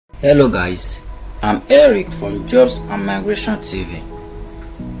Hello guys, I'm Eric from Jobs and Migration TV.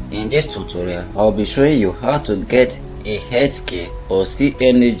 In this tutorial, I'll be showing you how to get a healthcare or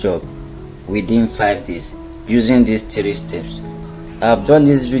CNA job within 5 days using these 3 steps. I've done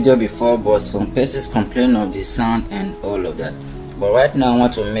this video before, but some persons complain of the sound and all of that. But right now I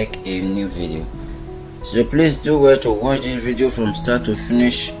want to make a new video. So please do well to watch this video from start to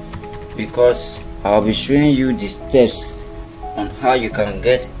finish, because I'll be showing you the steps on how you can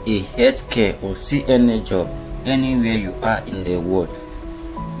get a healthcare or CNA job anywhere you are in the world,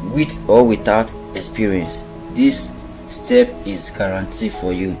 with or without experience. This step is guaranteed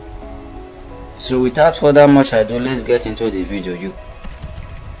for you. So without further much ado, let's get into the video.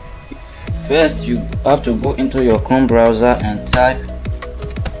 First, you have to go into your Chrome browser and type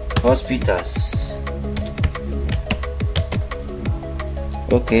hospitals.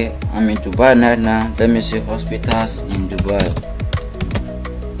 Okay, I'm in Dubai right now. Let me see hospitals in Dubai.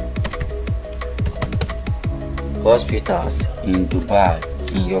 Hospitals in Dubai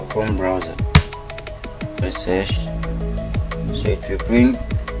in your Chrome browser. Press search. So it will bring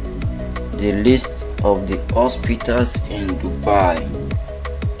the list of the hospitals in Dubai.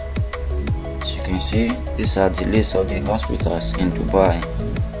 As you can see, these are the list of the hospitals in Dubai.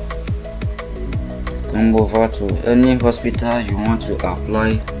 Come over to any hospital you want to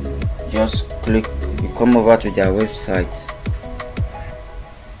apply, just click. You come over to their website,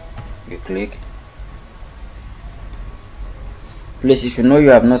 you click. Please, if you know you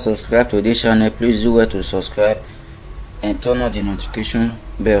have not subscribed to this channel, please do well to subscribe and turn on the notification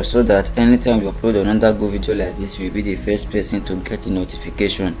bell, so that anytime we upload another good video like this, you'll be the first person to get the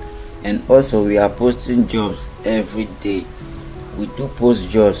notification. And also, we are posting jobs every day. We do post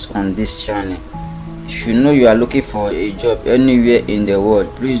jobs on this channel. If you know you are looking for a job anywhere in the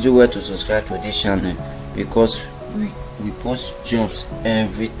world, please do well to subscribe to this channel, because we post jobs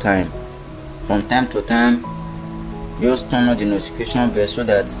every time. From time to time, just turn on the notification bell, so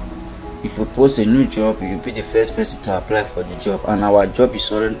that if we post a new job, you'll be the first person to apply for the job. And our job is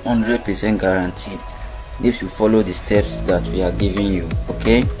 100% guaranteed if you follow the steps that we are giving you.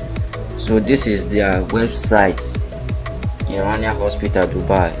 Okay, so this is their website, Irania Hospital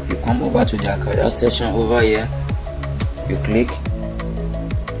Dubai. You come over to their career section over here, you click.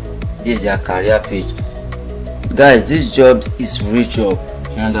 This is their career page. Guys, this job is free job,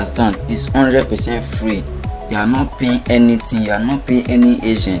 you understand? It's 100% free. You are not paying anything, you are not paying any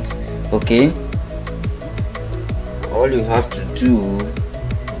agent. Okay, all you have to do,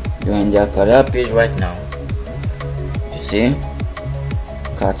 you're in their career page right now. You see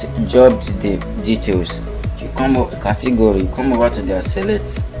job details. You come up category, come over to their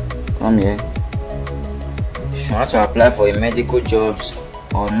select, come here. If you want to apply for a medical jobs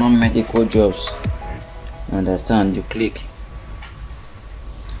or non-medical jobs, you understand, you click.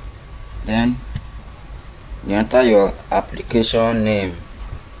 Then you enter your application name,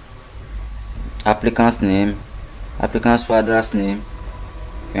 applicant's name, applicant's father's name.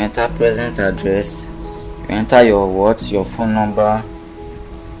 You enter present address. You enter your your phone number,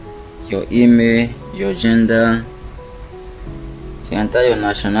 your email, your gender. You enter your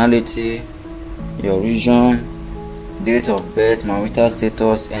nationality, your region, date of birth, marital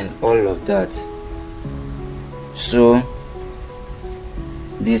status, and all of that. So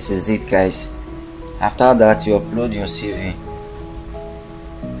this is it, guys. After that, you upload your CV.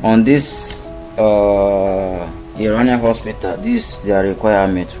 On this Iranian hospital, this is their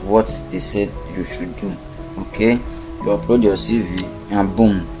requirement, what they said you should do. Okay, you upload your CV and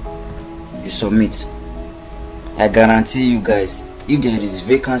boom, you submit. I guarantee you guys, if there is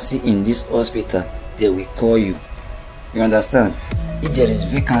vacancy in this hospital, they will call you. You understand? If there is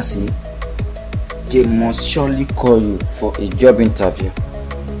vacancy, they must surely call you for a job interview.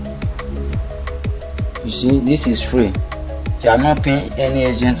 You see, this is free. You are not paying any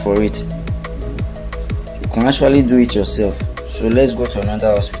agent for it. You can actually do it yourself. So let's go to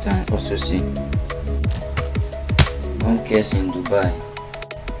another hospital and also see home cares in Dubai.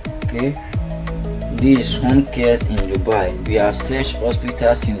 Okay, this is home cares in Dubai. We have searched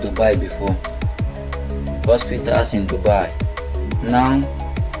hospitals in Dubai before. Hospitals in Dubai. Now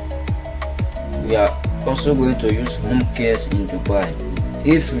we are also going to use home cares in Dubai.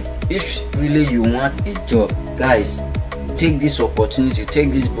 If really you want a job, guys, take this opportunity,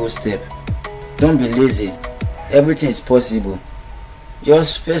 take this bold step. Don't be lazy. Everything is possible.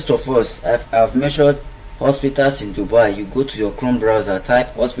 Just first of all, I've measured hospitals in Dubai. You go to your Chrome browser,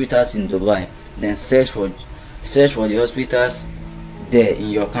 type hospitals in Dubai, then search for the hospitals there in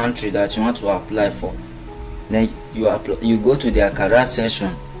your country that you want to apply for. Then you go to their career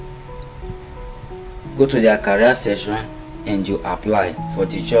section. Go to their career section and you apply for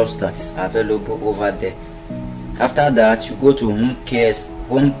the jobs that is available over there. After that, you go to home cares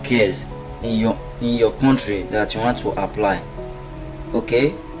in your country that you want to apply.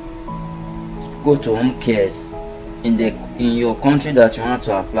 Okay, go to home cares in your country that you want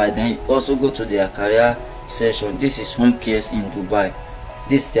to apply. Then you also go to their career section. This is home cares in Dubai.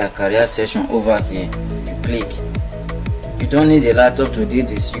 This is their career section over here. You click. You don't need a laptop to do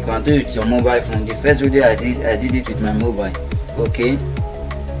this. You can do it with your mobile phone. The first video I did it with my mobile. Okay,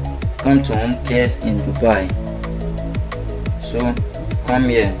 come to home cares in Dubai. So come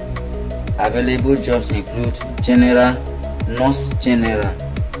here. Available jobs include general, nurse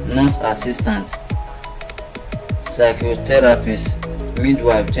assistant, psychotherapist,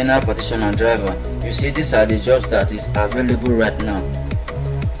 midwife, general practitioner, driver. You see, these are the jobs that is available right now.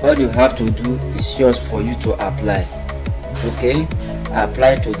 All you have to do is just for you to apply. Okay,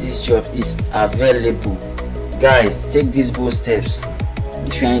 apply to this job is available. Guys, take these bold steps.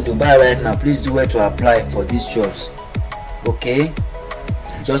 If you are in Dubai right now, please do well to apply for these jobs. Okay,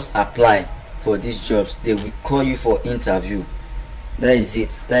 just apply for these jobs. They will call you for interview. That is it.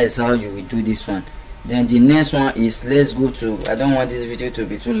 That is how you will do this one. Then the next one is, let's go to, I don't want this video to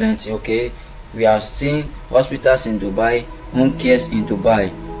be too lengthy. Okay, we are seeing hospitals in Dubai, home cares in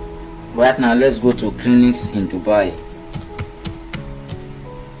Dubai. Right now, let's go to clinics in Dubai.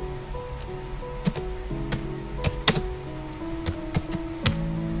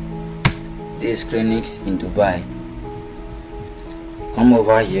 These clinics in Dubai. Come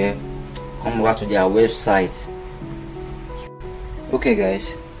over here, come over to their website. Okay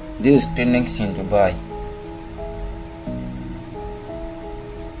guys, these clinics in Dubai.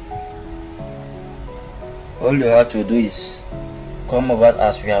 All you have to do is come over,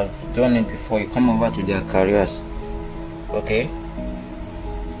 as we have done it before. You come over to their careers. Okay,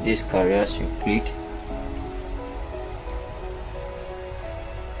 these careers, you click.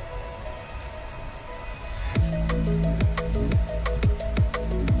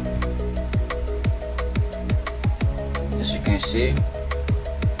 As you can see,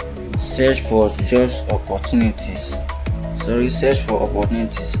 search for jobs opportunities. Search for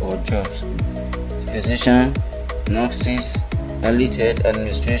opportunities or jobs. Physician, nurses, elite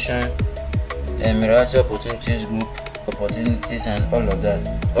administration, Emirati opportunities group, opportunities, and all of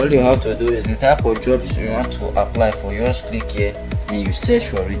that. All you have to do is the type of jobs you want to apply for. You just click here and you search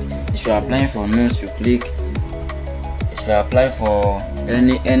for it. If you are applying for nurse, you click. If you are applying for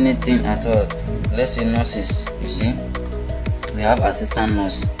anything at all, let's say nurses, you see, we have assistant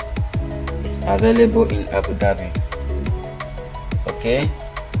nurse. It's available in Abu Dhabi. Okay,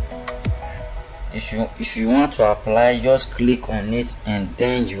 if you want to apply, just click on it and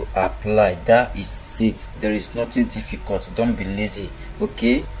then you apply. That is it. There is nothing difficult. Don't be lazy.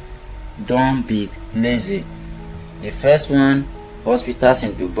 Okay, don't be lazy. The first one, hospitals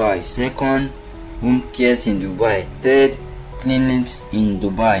in Dubai. Second, home cares in Dubai. Third, clinics in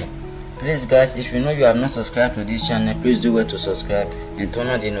Dubai. Please guys, if you know you have not subscribed to this channel, please do well to subscribe and turn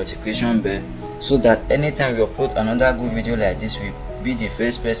on the notification bell, so that anytime we upload another good video like this, will be the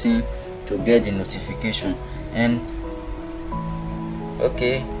first person to get the notification. And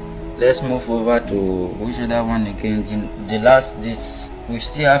okay, let's move over to which other one again. The last, we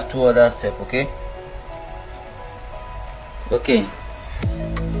still have two other steps. Okay,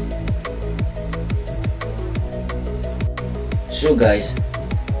 so guys,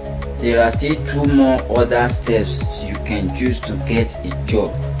 there are still two more other steps you can choose to get a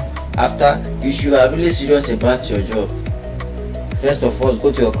job. After, if you are really serious about your job, first of all,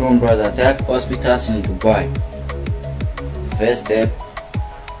 go to your Chrome browser, type hospitals in Dubai. First step,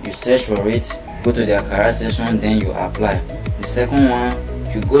 you search for it, go to their career section, then you apply. The second one,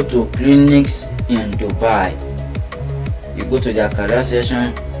 you go to clinics in Dubai. You go to their career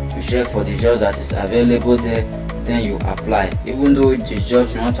section, you check for the jobs that is available there, then you apply. Even though the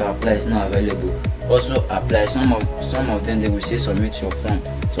jobs you want to apply is not available, also apply. Some of them, they will say submit your form,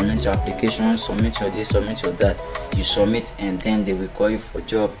 submit your application, submit your this, submit your that. You submit and then they will call you for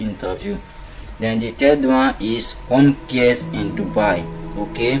job interview. Then the third one is home cares in Dubai.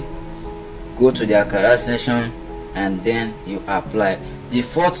 Okay, go to their career section and then you apply. The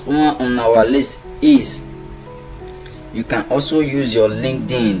fourth one on our list is, you can also use your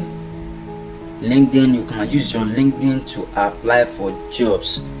LinkedIn. You can use your LinkedIn to apply for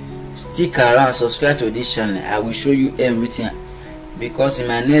jobs. Stick around, subscribe to this channel. I will show you everything, because in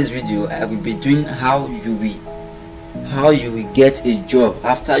my next video I will be doing how you will get a job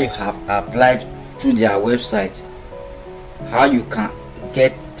after you have applied through their website. How you can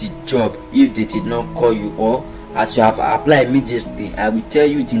get the job if they did not call you, or as you have applied immediately. I will tell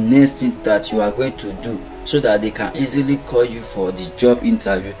you the next thing that you are going to do so that they can easily call you for the job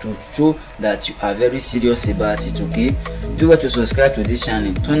interview, to show that you are very serious about it. Okay, do well to subscribe to this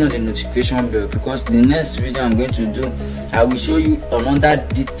channel, turn on the notification bell, because the next video I'm going to do, I will show you another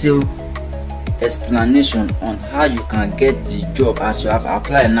detailed explanation on how you can get the job. As you have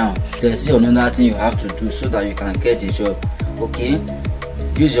applied now, there's another thing you have to do so that you can get the job. Okay,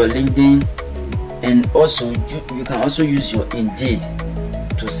 use your LinkedIn, and also you can also use your Indeed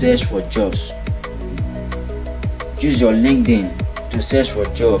to search for jobs. Use your LinkedIn to search for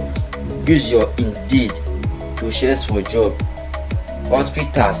job. Use your Indeed to search for job.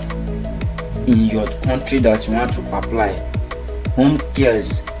 Hospitals in your country that you want to apply. Home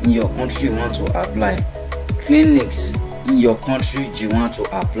cares in your country you want to apply. Clinics in your country you want to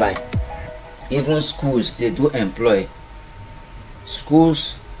apply. Even schools, they do employ.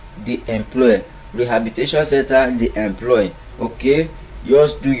 Schools, they employ. Rehabilitation center, they employ. Okay,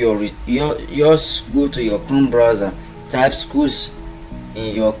 just do just go to your Chrome browser, type schools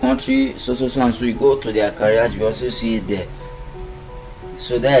in your country, so and so you go to their careers, you also see it there.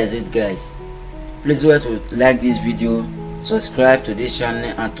 So that is it, guys. Please do to like this video, subscribe to this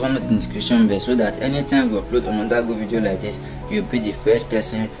channel, and turn on the notification bell, so that anytime we upload another good video like this, you'll be the first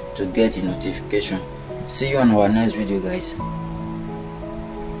person to get the notification. See you on our next video, guys.